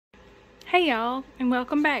Hey y'all, and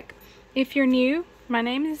welcome back. If you're new, my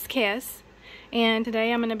name is Kes, and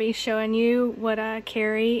today I'm going to be showing you what I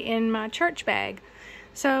carry in my church bag.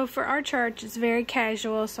 So for our church, it's very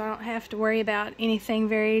casual, so I don't have to worry about anything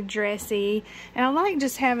very dressy. And I like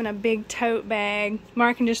just having a big tote bag where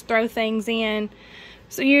I can just throw things in.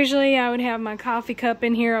 So usually I would have my coffee cup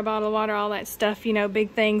in here, a bottle of water, all that stuff, you know,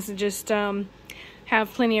 big things that just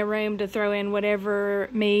have plenty of room to throw in whatever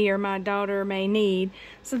me or my daughter may need.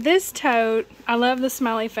 So this tote, I love the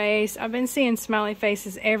smiley face. I've been seeing smiley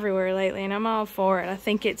faces everywhere lately, and I'm all for it. I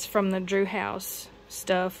think it's from the Drew House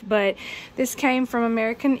stuff, but this came from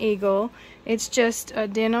American Eagle. It's just a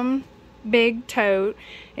denim big tote.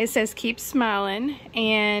 It says keep smiling,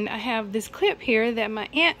 and I have this clip here that my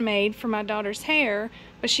aunt made for my daughter's hair,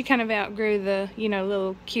 but she kind of outgrew the, you know,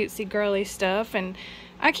 little cutesy girly stuff, and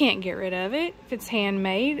I can't get rid of it. If it's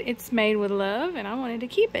handmade, it's made with love, and I wanted to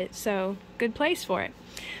keep it, so good place for it.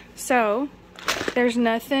 So there's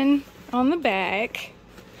nothing on the back.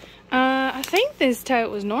 I think this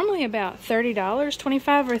tote was normally about $30,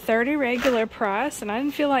 $25 or $30 regular price, and I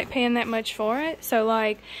didn't feel like paying that much for it. So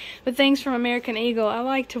like the things from American Eagle, I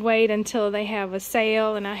like to wait until they have a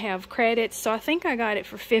sale and I have credits. So I think I got it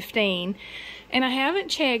for $15, and I haven't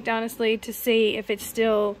checked honestly to see if it's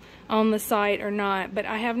still on the site or not, but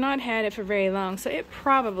I have not had it for very long, so it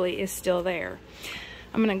probably is still there.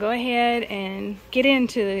 I'm gonna go ahead and get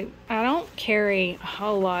into, I don't carry a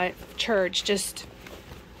whole lot of church, just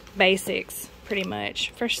basics pretty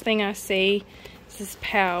much. First thing I see is this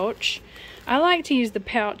pouch. I like to use the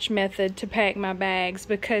pouch method to pack my bags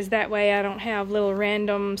because that way I don't have little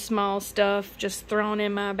random small stuff just thrown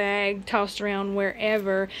in my bag, tossed around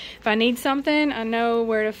wherever. If I need something, I know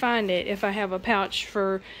where to find it. If I have a pouch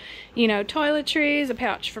for, you know, toiletries, a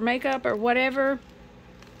pouch for makeup or whatever,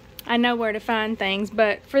 I know where to find things.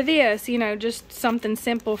 But for this, you know, just something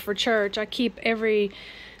simple for church, I keep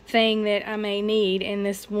everything that I may need in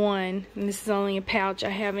this one, and this is only a pouch I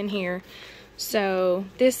have in here. So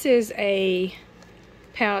this is a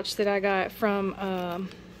pouch that I got from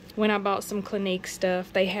when I bought some Clinique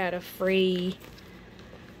stuff. They had a free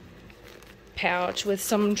pouch with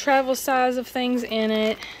some travel size of things in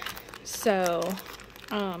it. So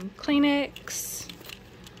Kleenex,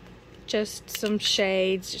 just some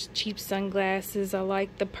shades, just cheap sunglasses. I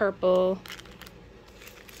like the purple.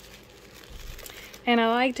 And I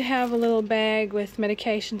like to have a little bag with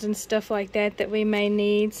medications and stuff like that that we may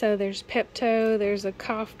need. So there's Pepto, there's a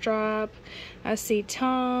cough drop, I see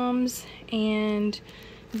Tums, and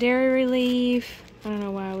Dairy Relief. I don't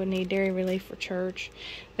know why I would need Dairy Relief for church.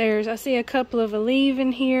 I see a couple of Aleve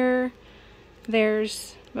in here.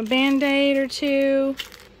 There's a Band-Aid or two.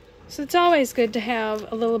 So it's always good to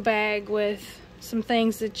have a little bag with some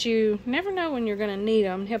things that you never know when you're going to need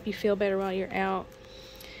them, help you feel better while you're out.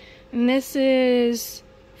 And this is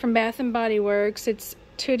from Bath & Body Works. It's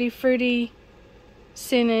Tutti Frutti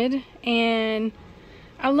scented, and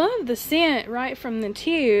I love the scent right from the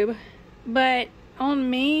tube, but on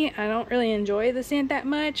me, I don't really enjoy the scent that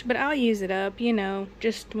much, but I'll use it up, you know,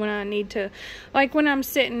 just when I need to. Like when I'm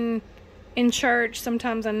sitting in church,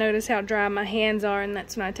 sometimes I notice how dry my hands are, and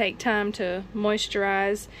that's when I take time to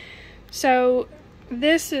moisturize. So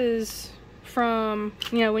this is from,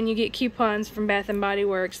 you know, when you get coupons from Bath & Body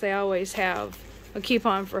Works, they always have a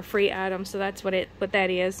coupon for a free item, so that's what that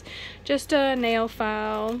is. Just a nail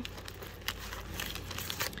file,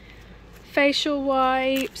 facial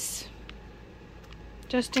wipes,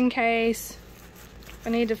 just in case if I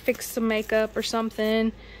need to fix some makeup or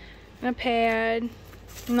something, and a pad.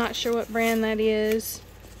 I'm not sure what brand that is.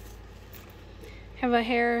 Have a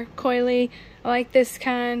hair coily. I like this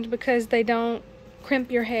kind because they don't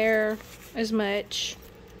crimp your hair as much.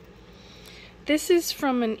 This is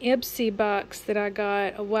from an Ipsy box that I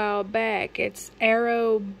got a while back. It's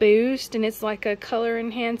Arrow Boost, and it's like a color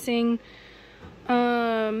enhancing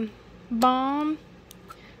balm.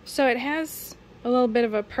 So it has a little bit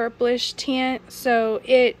of a purplish tint, so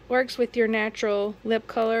it works with your natural lip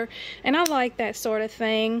color, and I like that sort of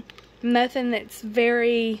thing. Nothing that's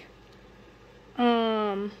very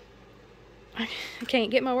I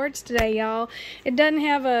can't get my words today, y'all. It doesn't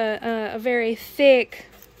have a very thick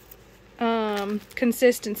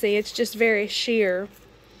consistency. It's just very sheer.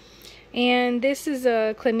 And this is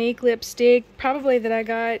a Clinique lipstick, probably that I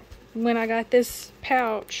got when I got this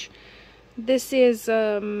pouch. This is,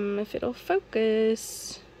 if it'll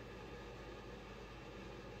focus.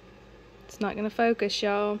 It's not going to focus,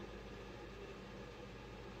 y'all.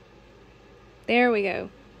 There we go.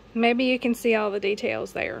 Maybe you can see all the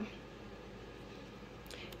details there.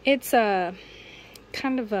 It's a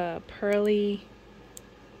kind of a pearly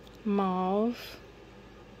mauve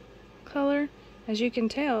color. As you can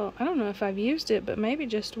tell, I don't know if I've used it, but maybe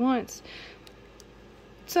just once.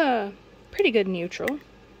 It's a pretty good neutral.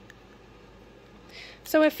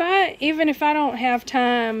 So even if I don't have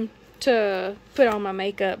time to put on my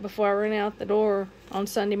makeup before I run out the door on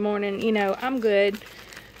Sunday morning, you know, I'm good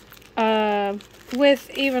with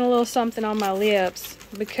even a little something on my lips,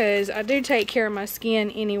 because I do take care of my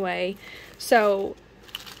skin anyway. So,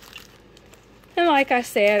 and like I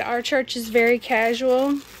said, our church is very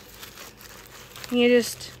casual. You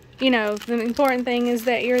just, you know, the important thing is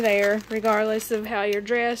that you're there, regardless of how you're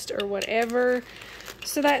dressed or whatever.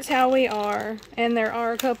 So that's how we are. And there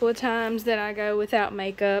are a couple of times that I go without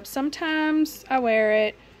makeup. Sometimes I wear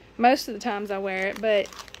it. Most of the times I wear it. But,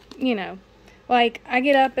 you know, like I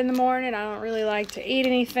get up in the morning. I don't really like to eat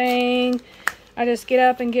anything. I just get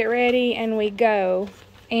up and get ready and we go.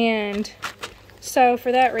 And so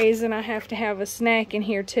for that reason, I have to have a snack in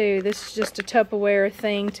here too. This is just a Tupperware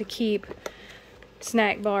thing to keep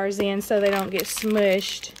snack bars in so they don't get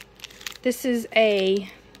smushed. This is a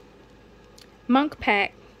Munk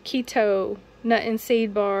Pack Keto Nut and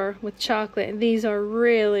Seed Bar with chocolate. These are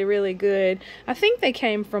really, really good. I think they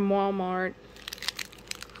came from Walmart.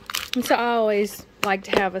 And so I always like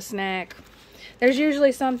to have a snack. There's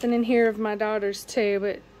usually something in here of my daughter's too,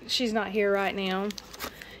 but she's not here right now.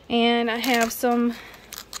 And I have some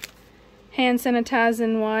hand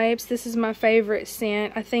sanitizing wipes. This is my favorite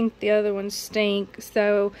scent. I think the other ones stink,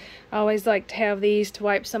 so I always like to have these to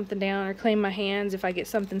wipe something down or clean my hands if I get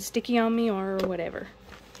something sticky on me or whatever.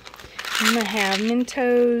 And I have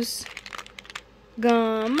Mentos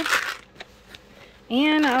gum.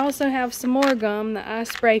 And I also have some more gum, the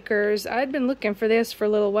Icebreakers. I'd been looking for this for a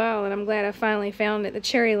little while, and I'm glad I finally found it. The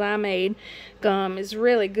Cherry Limeade gum is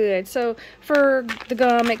really good. So for the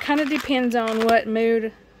gum, it kind of depends on what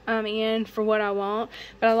mood I'm in for what I want,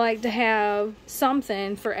 but I like to have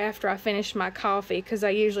something for after I finish my coffee, because I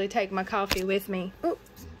usually take my coffee with me. Ooh.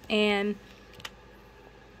 And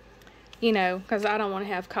you know, because I don't want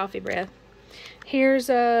to have coffee breath. Here's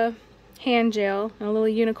a hand gel, a little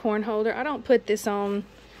unicorn holder. I don't put this on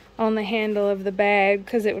the handle of the bag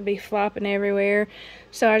because it would be flopping everywhere,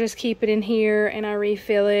 so I just keep it in here and I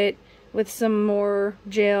refill it with some more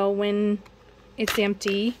gel when it's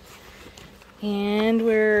empty. And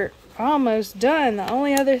we're almost done. The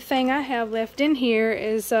only other thing I have left in here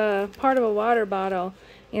is part of a water bottle.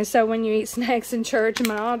 And so when you eat snacks in church, and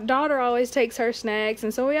my daughter always takes her snacks,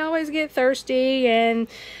 and so we always get thirsty, and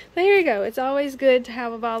there you go. It's always good to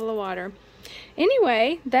have a bottle of water.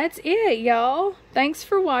 Anyway, that's it, y'all. Thanks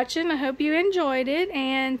for watching. I hope you enjoyed it,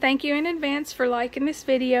 and thank you in advance for liking this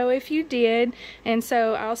video if you did. And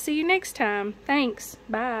so I'll see you next time. Thanks.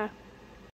 Bye.